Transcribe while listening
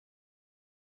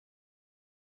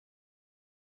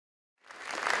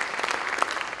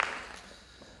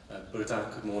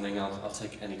Good morning. I'll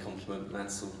take any compliment,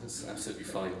 Mansell. It's absolutely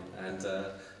fine. And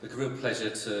look, a real pleasure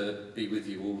to be with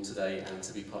you all today and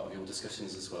to be part of your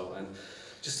discussions as well. And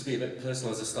just to be a bit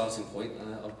personal as a starting point,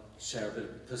 I'll share a bit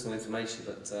of personal information,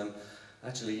 but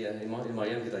actually, in my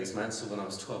younger days, Mansell, when I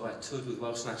was 12, I toured with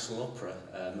Welsh National Opera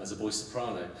as a boy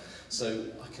soprano. So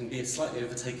I can be slightly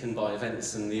overtaken by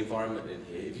events and the environment in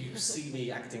here. If you see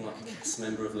me acting like a cast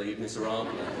member of Les Miserables,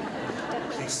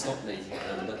 please stop me.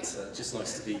 But just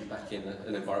nice to be back in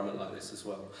an environment like this as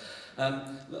well.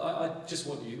 I just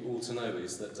want you all to know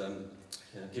is that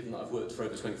given that I've worked for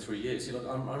over 23 years,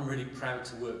 I'm really proud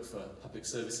to work for public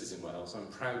services in Wales. I'm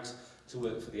proud to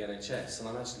work for the NHS, and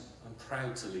I'm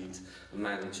proud to lead and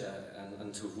manage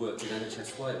and to have worked in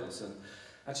NHS Wales. And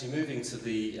actually moving to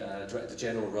the Director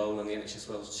General role and the NHS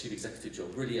Wales Chief Executive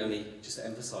job really only just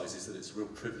emphasises that it's a real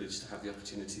privilege to have the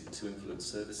opportunity to influence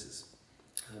services.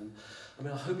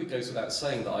 I hope it goes without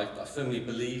saying that I firmly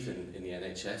believe in the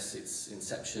NHS, its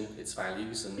inception, its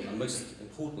values, and most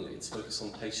importantly, its focus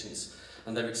on patients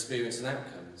and their experience and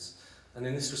outcomes. And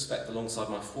in this respect, alongside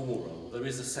my formal role, there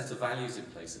is a set of values in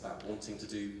place about wanting to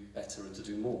do better and to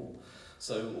do more.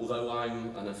 So although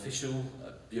I'm an official,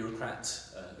 a bureaucrat,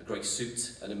 a grey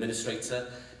suit, an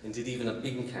administrator, indeed even a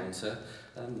bean counter,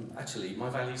 actually my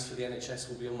values for the NHS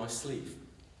will be on my sleeve.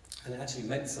 And it actually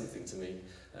meant something to me,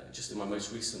 just in my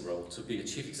most recent role, to be a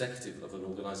chief executive of an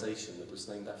organisation that was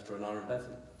named after an Iron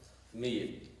Bevan. For me,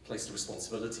 it placed a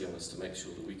responsibility on us to make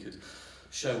sure that we could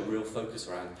show a real focus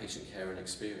around patient care and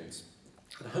experience.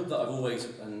 And I hope that I've always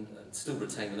and still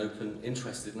retain an open,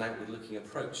 interested and outward-looking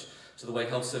approach to the way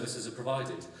health services are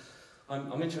provided.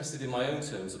 I'm interested in my own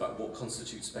terms about what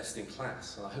constitutes best in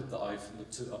class, and I hope that I've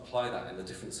looked to apply that in the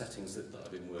different settings that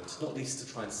I've been worked, not least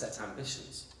to try and set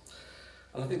ambitions.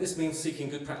 And I think this means seeking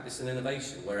good practice and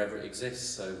innovation wherever it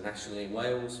exists, so nationally in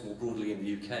Wales, more broadly in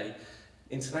the UK,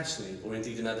 internationally, or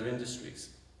indeed in other industries.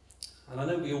 And I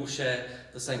know we all share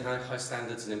the same high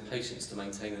standards and impatience to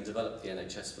maintain and develop the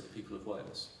NHS for the people of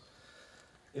Wales.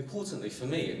 Importantly, for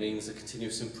me, it means a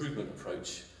continuous improvement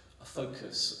approach, a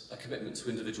focus, a commitment to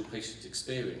individual patient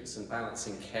experience and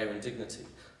balancing care and dignity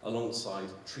alongside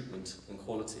treatment and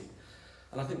quality.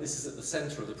 And I think this is at the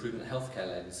centre of the proven healthcare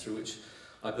lens through which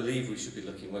I believe we should be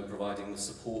looking when providing the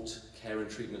support, care and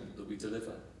treatment that we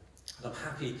deliver. And I'm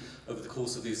happy over the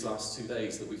course of these last 2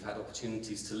 days that we've had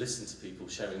opportunities to listen to people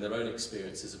sharing their own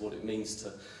experiences of what it means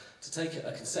to take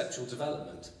a conceptual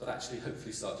development, but actually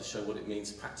hopefully start to show what it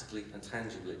means practically and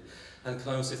tangibly. And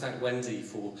can I also thank Wendy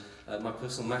for my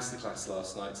personal masterclass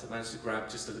last night. I managed to grab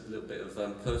just a little bit of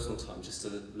personal time just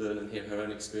to learn and hear her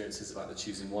own experiences about the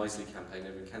Choosing Wisely campaign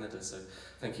over in Canada. So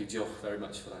thank you, Joch, very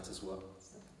much for that as well.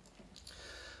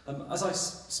 As I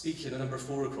speak in a number of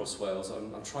fora across Wales,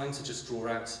 I'm trying to just draw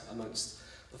out amongst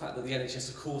the fact that the NHS,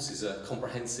 of course, is a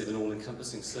comprehensive and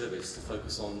all-encompassing service to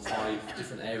focus on 5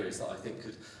 different areas that I think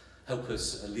could help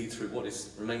us lead through what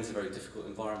remains a very difficult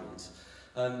environment.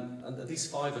 And these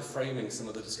 5 are framing some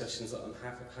of the discussions that I'm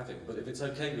having, but if it's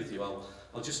okay with you,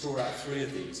 I'll just draw out 3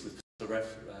 of these with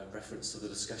reference to the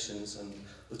discussions and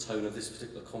the tone of this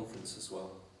particular conference as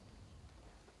well.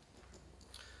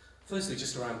 Firstly,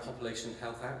 just around population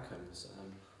health outcomes,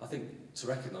 I think to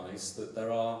recognise that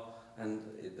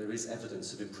there is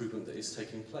evidence of improvement that is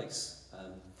taking place.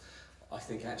 I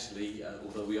think actually,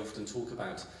 although we often talk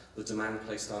about the demand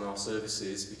placed on our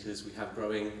services because we have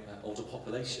growing older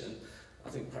population, I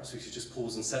think perhaps we should just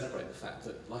pause and celebrate the fact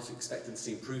that life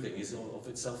expectancy improving is of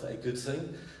itself a good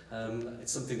thing.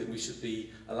 It's something that we should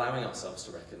be allowing ourselves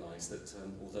to recognise that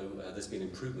although there's been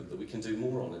improvement, that we can do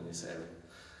more on in this area.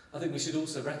 I think we should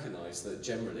also recognise that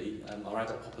generally our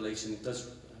adult population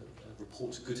does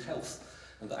report good health,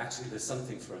 and that actually there's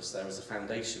something for us there as a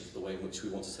foundation for the way in which we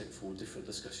want to take forward different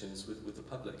discussions with the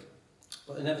public.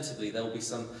 But inevitably there will be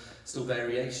some still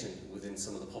variation within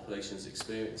some of the population's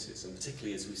experiences, and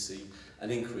particularly as we see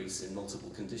an increase in multiple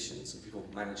conditions and people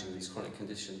managing these chronic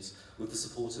conditions with the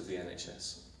support of the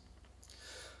NHS.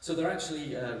 So there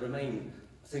actually remain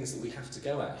things that we have to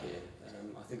go at here.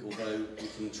 I think although we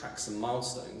can track some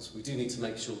milestones, we do need to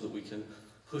make sure that we can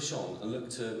push on and look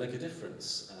to make a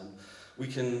difference. We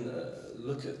can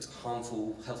look at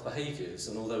harmful health behaviours,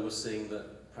 and although we're seeing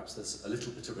that perhaps there's a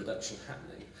little bit of reduction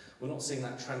happening, we're not seeing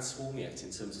that transform yet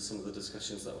in terms of some of the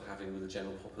discussions that we're having with the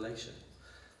general population.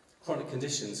 Chronic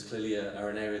conditions clearly are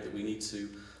an area that we need to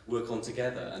work on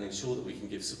together and ensure that we can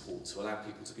give support to allow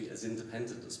people to be as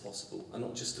independent as possible and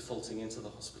not just defaulting into the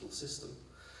hospital system.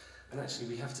 And actually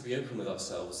we have to be open with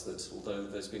ourselves that although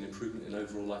there's been improvement in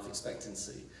overall life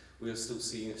expectancy, we are still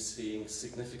seeing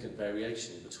significant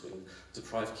variation between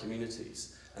deprived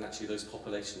communities and actually those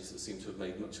populations that seem to have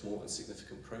made much more and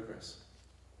significant progress.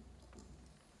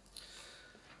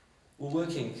 We're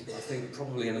working, I think,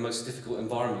 probably in the most difficult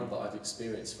environment that I've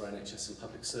experienced for NHS and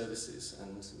public services,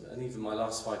 and even my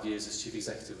last 5 years as Chief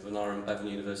Executive of an RM Bevan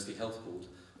University Health Board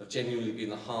have genuinely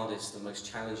been the hardest and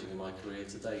most challenging in my career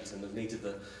to date, and have needed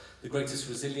the greatest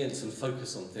resilience and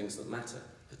focus on things that matter,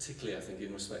 particularly, I think,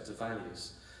 in respect of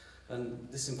values. And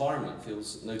this environment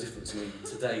feels no different to me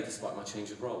today, despite my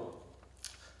change of role.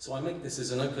 So I make this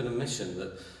as an open admission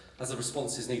that as the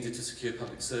responses needed to secure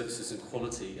public services and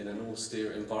quality in an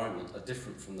austere environment are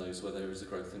different from those where there is a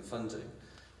growth in funding,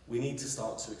 we need to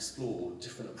start to explore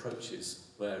different approaches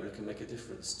where it can make a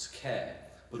difference to care,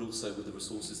 but also with the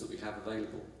resources that we have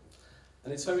available.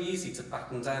 And it's very easy to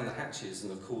batten down the hatches,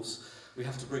 and of course we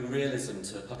have to bring realism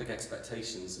to public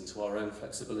expectations and to our own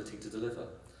flexibility to deliver.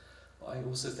 But I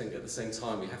also think at the same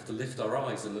time we have to lift our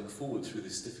eyes and look forward through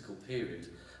this difficult period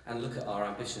and look at our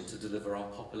ambition to deliver our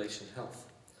population health.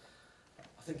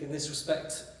 I think in this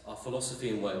respect, our philosophy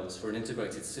in Wales for an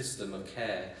integrated system of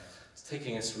care,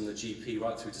 taking us from the GP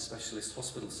right through to specialist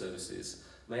hospital services,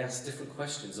 may ask different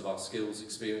questions of our skills,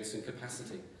 experience and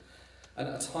capacity. And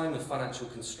at a time of financial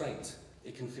constraint,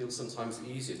 it can feel sometimes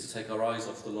easier to take our eyes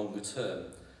off the longer term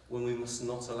when we must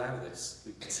not allow this.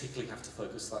 We particularly have to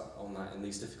focus on that in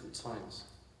these difficult times.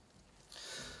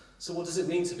 So what does it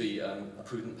mean to be a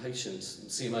prudent patient?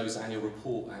 CMO's annual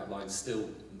report outlines still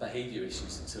behaviour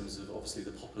issues in terms of obviously the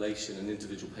population and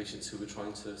individual patients who we're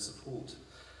trying to support.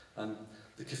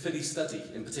 The Caerphilly study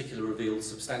in particular revealed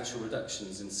substantial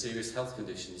reductions in serious health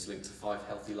conditions linked to 5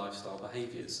 healthy lifestyle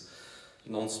behaviours: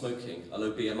 non-smoking, a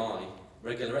low BMI,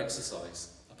 regular exercise,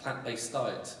 a plant-based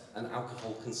diet and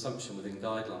alcohol consumption within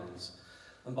guidelines.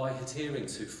 And by adhering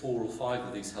to 4 or 5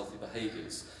 of these healthy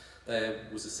behaviours, there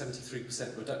was a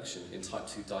 73% reduction in type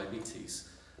 2 diabetes,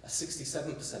 a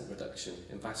 67% reduction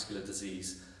in vascular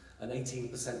disease, an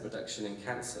 18% reduction in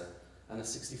cancer, and a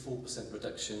 64%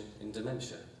 reduction in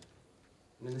dementia.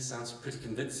 I mean, this sounds pretty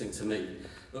convincing to me,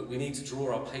 but we need to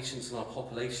draw our patients and our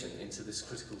population into this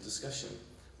critical discussion.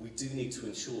 We do need to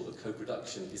ensure that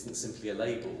co-production isn't simply a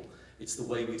label, it's the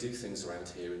way we do things around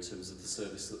here in terms of the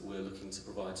service that we're looking to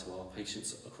provide to our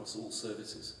patients across all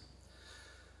services.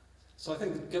 So I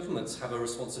think that governments have a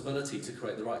responsibility to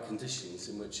create the right conditions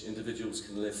in which individuals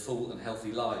can live full and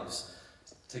healthy lives,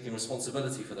 taking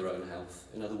responsibility for their own health.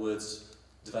 In other words,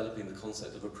 developing the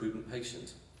concept of a prudent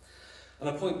patient. And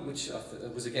a point which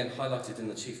was again highlighted in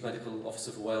the Chief Medical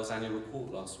Officer for Wales annual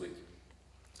report last week.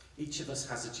 Each of us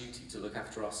has a duty to look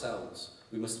after ourselves.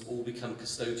 We must all become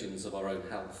custodians of our own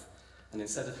health. And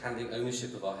instead of handing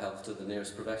ownership of our health to the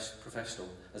nearest professional,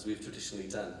 as we've traditionally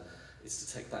done, it's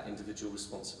to take that individual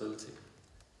responsibility.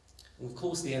 And of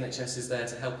course the NHS is there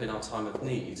to help in our time of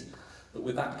need, but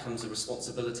with that comes a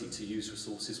responsibility to use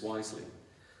resources wisely.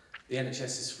 The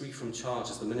NHS is free from charge,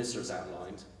 as the Minister has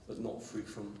outlined, but not free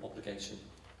from obligation.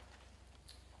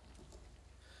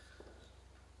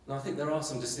 Now I think there are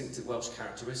some distinctive Welsh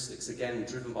characteristics, again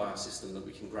driven by our system, that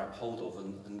we can grab hold of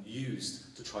and use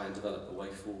to try and develop a way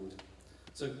forward.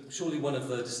 So surely one of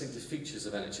the distinctive features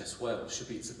of NHS Wales should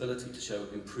be its ability to show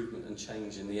improvement and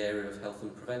change in the area of health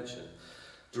and prevention,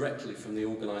 directly from the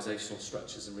organisational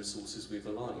structures and resources we've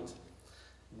aligned.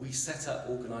 We set up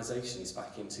organisations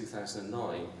back in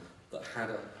 2009 that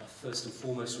had a first and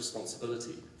foremost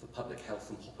responsibility for public health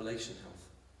and population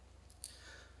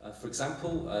health. For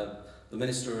example, the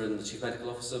Minister and the Chief Medical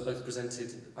Officer both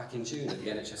presented back in June at the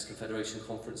NHS Confederation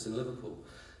Conference in Liverpool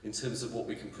in terms of what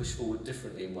we can push forward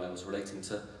differently in Wales relating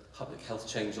to public health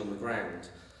change on the ground,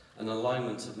 an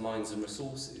alignment of minds and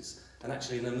resources, and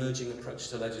actually an emerging approach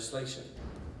to legislation.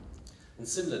 And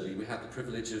similarly, we had the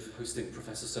privilege of hosting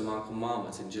Professor Sir Michael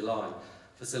Marmot in July,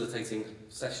 facilitating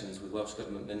sessions with Welsh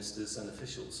Government ministers and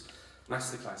officials,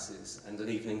 masterclasses and an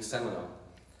evening seminar.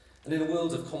 And in a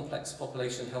world of complex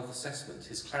population health assessment,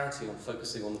 his clarity on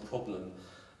focusing on the problem,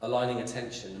 aligning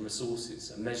attention and resources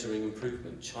and measuring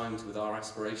improvement chimed with our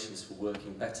aspirations for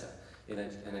working better in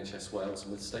NHS Wales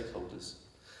and with stakeholders.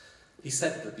 He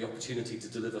said that the opportunity to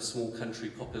deliver small country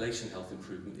population health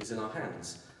improvement is in our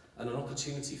hands, and an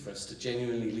opportunity for us to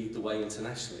genuinely lead the way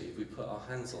internationally if we put our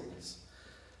hands on this.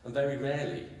 And very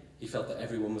rarely he felt that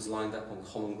everyone was lined up on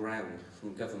common ground,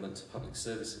 from government to public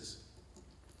services.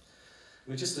 I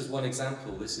mean, just as one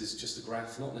example, this is just a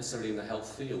graph, not necessarily in the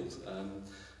health field,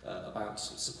 about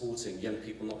supporting young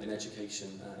people not in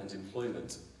education and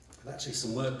employment. But actually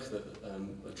some work that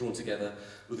are drawn together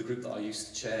with a group that I used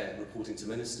to chair, reporting to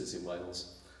ministers in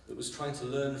Wales, that was trying to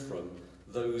learn from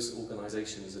those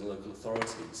organisations and local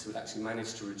authorities who had actually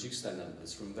managed to reduce their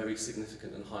numbers from very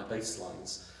significant and high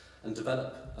baselines and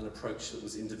develop an approach that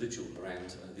was individual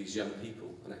around these young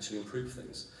people and actually improve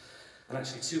things. And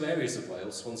actually 2 areas of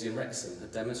Wales, Swansea and Wrexham,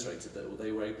 had demonstrated that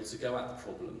they were able to go at the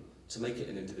problem, to make it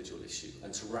an individual issue,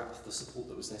 and to wrap the support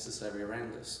that was necessary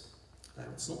around us. Now,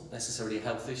 it's not necessarily a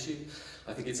health issue.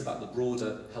 I think it's about the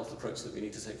broader health approach that we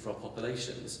need to take for our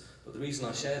populations. But the reason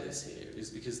I share this here is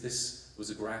because this was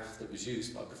a graph that was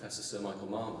used by Professor Sir Michael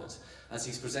Marmot as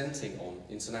he's presenting on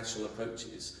international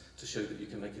approaches to show that you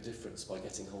can make a difference by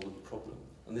getting hold of the problem.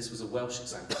 And this was a Welsh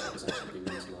example that was actually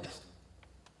being utilised.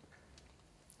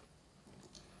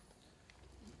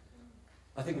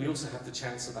 I think we also have the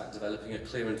chance about developing a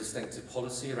clear and distinctive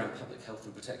policy around public health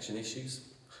and protection issues.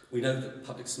 We know that the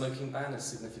public smoking ban has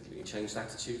significantly changed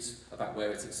attitudes about where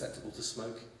it's acceptable to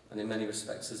smoke, and in many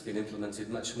respects has been implemented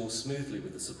much more smoothly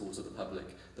with the support of the public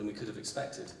than we could have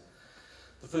expected.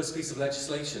 The first piece of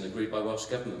legislation agreed by Welsh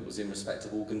Government was in respect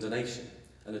of organ donation,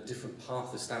 and a different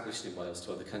path established in Wales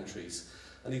to other countries.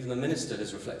 And even the Minister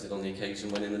has reflected on the occasion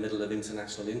when, in the middle of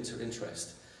international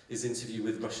interest, his interview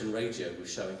with Russian radio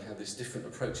was showing how this different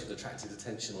approach had attracted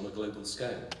attention on a global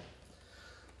scale.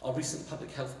 Our recent public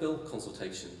health bill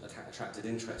consultation attracted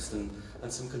interest and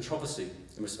some controversy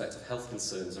in respect of health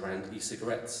concerns around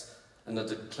e-cigarettes, and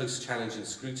under close challenge and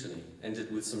scrutiny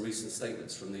ended with some recent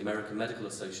statements from the American Medical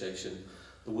Association,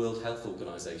 the World Health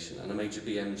Organization and a major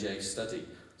BMJ study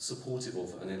supportive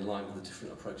of and in line with the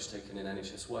different approach taken in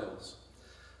NHS Wales.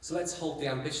 So let's hold the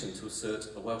ambition to assert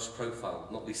a Welsh profile,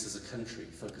 not least as a country,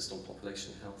 focused on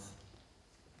population health.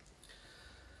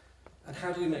 And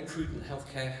how do we make prudent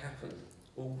healthcare happen?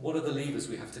 Well, what are the levers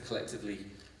we have to collectively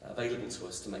available to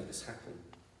us to make this happen?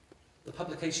 The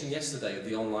publication yesterday of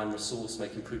the online resource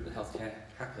Making Prudent Healthcare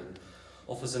Happen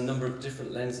offers a number of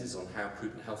different lenses on how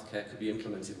prudent healthcare could be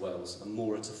implemented in Wales, and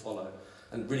more are to follow.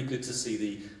 And really good to see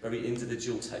the very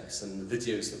individual takes and the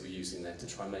videos that we're using there to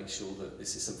try and make sure that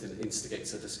this is something that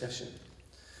instigates a discussion.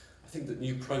 I think that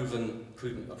new proven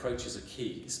prudent approaches are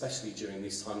key, especially during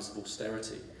these times of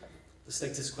austerity. The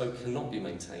status quo cannot be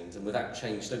maintained, and without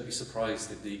change, don't be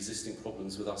surprised if the existing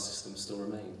problems with our system still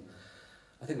remain.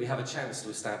 I think we have a chance to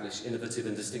establish innovative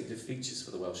and distinctive features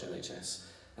for the Welsh NHS,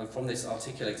 and from this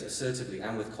articulate assertively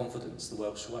and with confidence the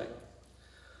Welsh way.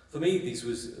 For me, these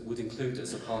would include,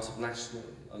 as a part of national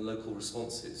and local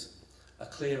responses, a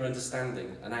clear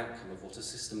understanding and outcome of what a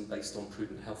system based on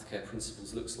prudent healthcare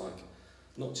principles looks like.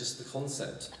 Not just the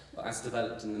concept, but as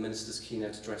developed in the Minister's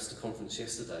keynote address to conference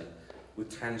yesterday,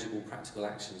 with tangible practical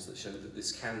actions that show that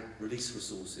this can release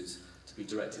resources to be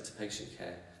directed to patient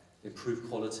care, improve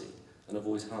quality and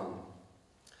avoid harm.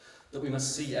 That we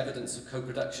must see evidence of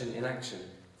co-production in action,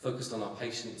 focused on our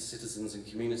patients, citizens and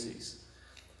communities.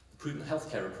 Prudent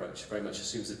healthcare approach very much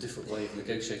assumes a different way of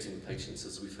negotiating with patients,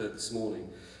 as we've heard this morning,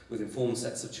 with informed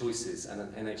sets of choices and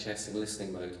an NHS in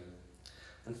listening mode.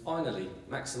 And finally,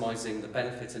 maximising the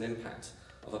benefit and impact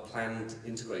of a planned,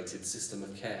 integrated system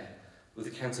of care, with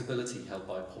accountability held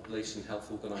by population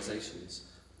health organisations,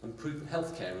 and prudent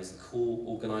healthcare as the core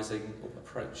organising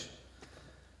approach.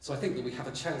 So I think that we have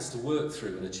a chance to work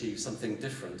through and achieve something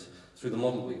different through the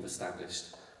model we've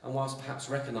established. And whilst perhaps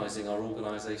recognising our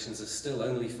organisations are still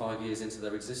only 5 years into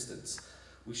their existence,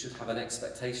 we should have an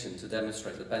expectation to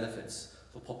demonstrate the benefits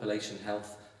for population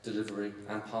health, delivery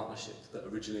and partnership that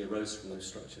originally arose from those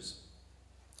structures.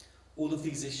 All of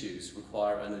these issues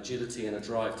require an agility and a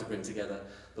drive to bring together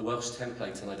the Welsh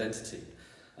template and identity,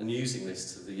 and using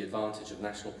this to the advantage of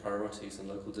national priorities and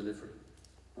local delivery.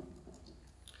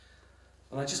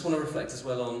 And I just want to reflect as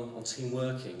well on team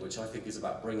working, which I think is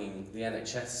about bringing the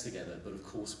NHS together, but of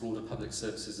course broader public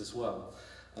services as well.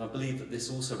 And I believe that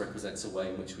this also represents a way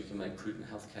in which we can make prudent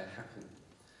healthcare happen.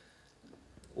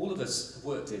 All of us have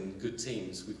worked in good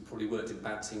teams, we've probably worked in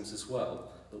bad teams as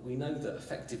well, but we know that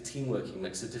effective team working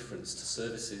makes a difference to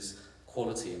services,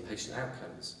 quality and patient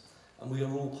outcomes. And we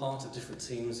are all part of different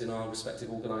teams in our respective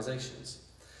organisations.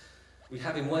 We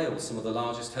have in Wales some of the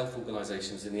largest health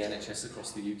organisations in the NHS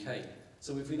across the UK.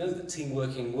 So if we know that team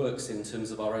working works in terms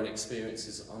of our own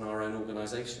experiences on our own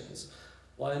organisations,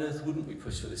 why on earth wouldn't we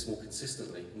push for this more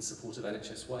consistently in support of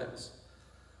NHS Wales?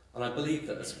 And I believe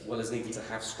that as well as needing to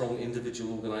have strong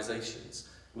individual organisations,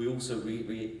 we also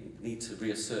need to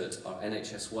reassert our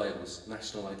NHS Wales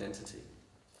national identity.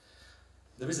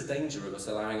 There is a danger of us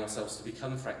allowing ourselves to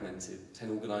become fragmented, 10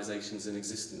 organisations in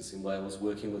existence in Wales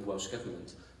working with Welsh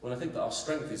Government, when I think that our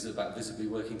strength is about visibly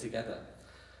working together.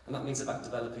 And that means about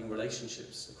developing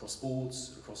relationships across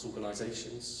boards, across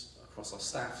organisations, across our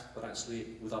staff, but actually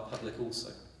with our public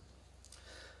also.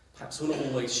 Perhaps we're not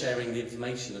always sharing the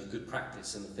information of good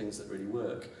practice and the things that really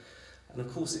work. And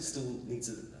of course it still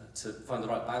needs to find the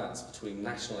right balance between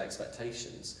national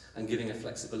expectations and giving a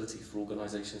flexibility for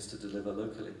organisations to deliver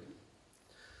locally.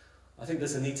 I think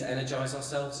there's a need to energise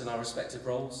ourselves in our respective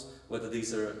roles, whether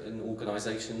these are in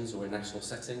organisations or in national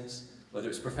settings, whether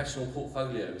it's professional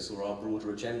portfolios or our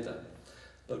broader agenda.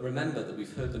 But remember that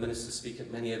we've heard the Minister speak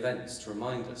at many events to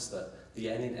remind us that the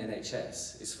N in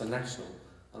NHS is for national,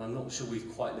 and I'm not sure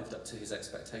we've quite lived up to his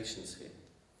expectations here.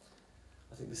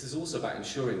 I think this is also about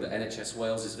ensuring that NHS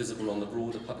Wales is visible on the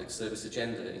broader public service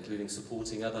agenda, including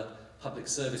supporting other public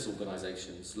service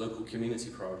organisations, local community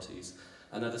priorities,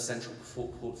 and other central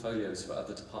portfolios for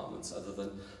other departments other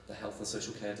than the Health and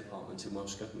Social Care Department in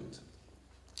Welsh Government.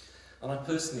 And I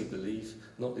personally believe,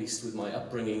 not least with my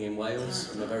upbringing in Wales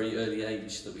from a very early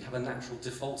age, that we have a natural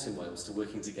default in Wales to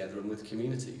working together and with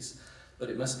communities, but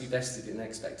it must be vested in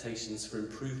expectations for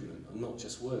improvement and not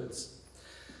just words.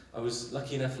 I was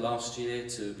lucky enough last year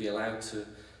to be allowed to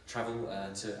travel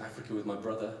to Africa with my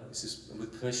brother. This is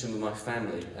with permission with my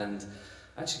family, and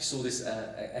I actually saw this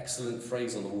excellent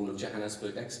phrase on the wall of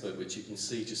Johannesburg Expert, which you can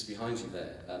see just behind you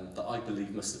there, that I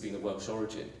believe must have been of Welsh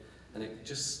origin. And it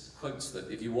just quotes that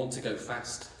if you want to go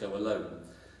fast, go alone.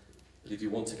 But if you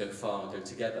want to go far, go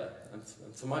together. And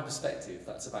from my perspective,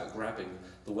 that's about grabbing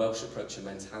the Welsh approach and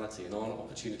mentality and our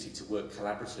opportunity to work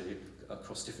collaboratively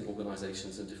across different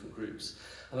organisations and different groups.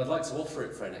 And I'd like to offer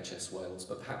it for NHS Wales,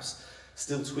 but perhaps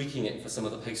still tweaking it for some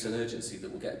of the pace and urgency that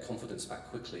will get confidence back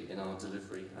quickly in our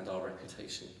delivery and our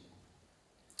reputation.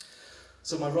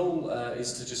 So my role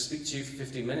is to just speak to you for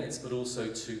 15 minutes, but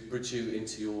also to bridge you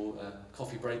into your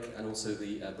coffee break and also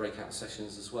the breakout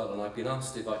sessions as well. And I've been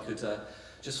asked if I could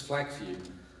just flag for you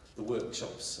the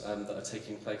workshops that are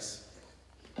taking place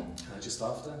just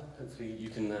after. Hopefully you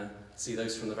can see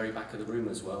those from the very back of the room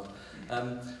as well.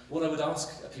 What I would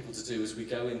ask people to do as we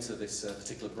go into this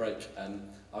particular break,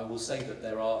 I will say that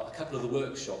there are a couple of the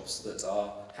workshops that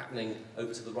are happening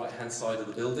over to the right-hand side of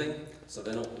the building, so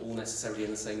they're not all necessarily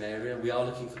in the same area. We are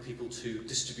looking for people to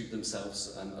distribute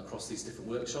themselves across these different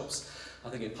workshops. I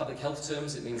think in public health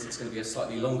terms it means it's going to be a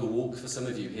slightly longer walk for some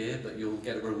of you here, but you'll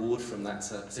get a reward from that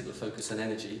particular focus and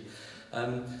energy.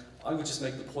 I would just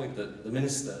make the point that the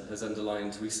Minister has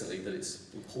underlined recently that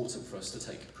it's important for us to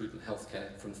take prudent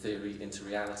healthcare from theory into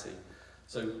reality.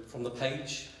 So from the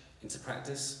page into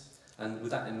practice, and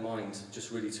with that in mind,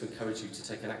 just really to encourage you to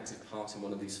take an active part in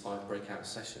one of these 5 breakout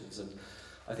sessions. And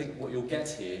I think what you'll get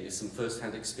here is some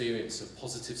first-hand experience of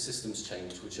positive systems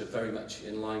change, which are very much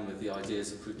in line with the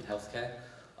ideas of prudent healthcare.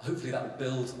 Hopefully that will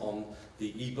build on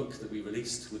the e-book that we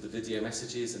released with the video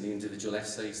messages and the individual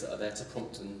essays that are there to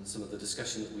prompt in some of the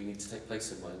discussion that we need to take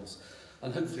place in Wales,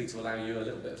 and hopefully to allow you a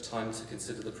little bit of time to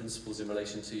consider the principles in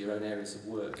relation to your own areas of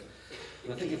work.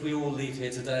 And I think if we all leave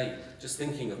here today just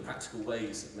thinking of practical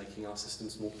ways of making our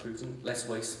systems more prudent, less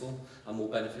wasteful and more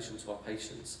beneficial to our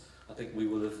patients, I think we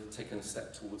will have taken a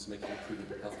step towards making prudent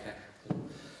healthcare happen.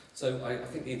 So I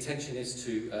think the intention is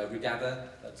to regather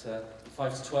at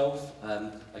 5 to 12.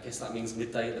 I guess that means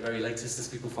midday at the very latest as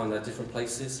people find their different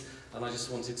places. And I just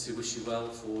wanted to wish you well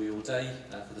for your day,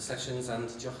 for the sessions, and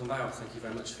Diolch yn fawr. Thank you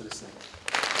very much for listening.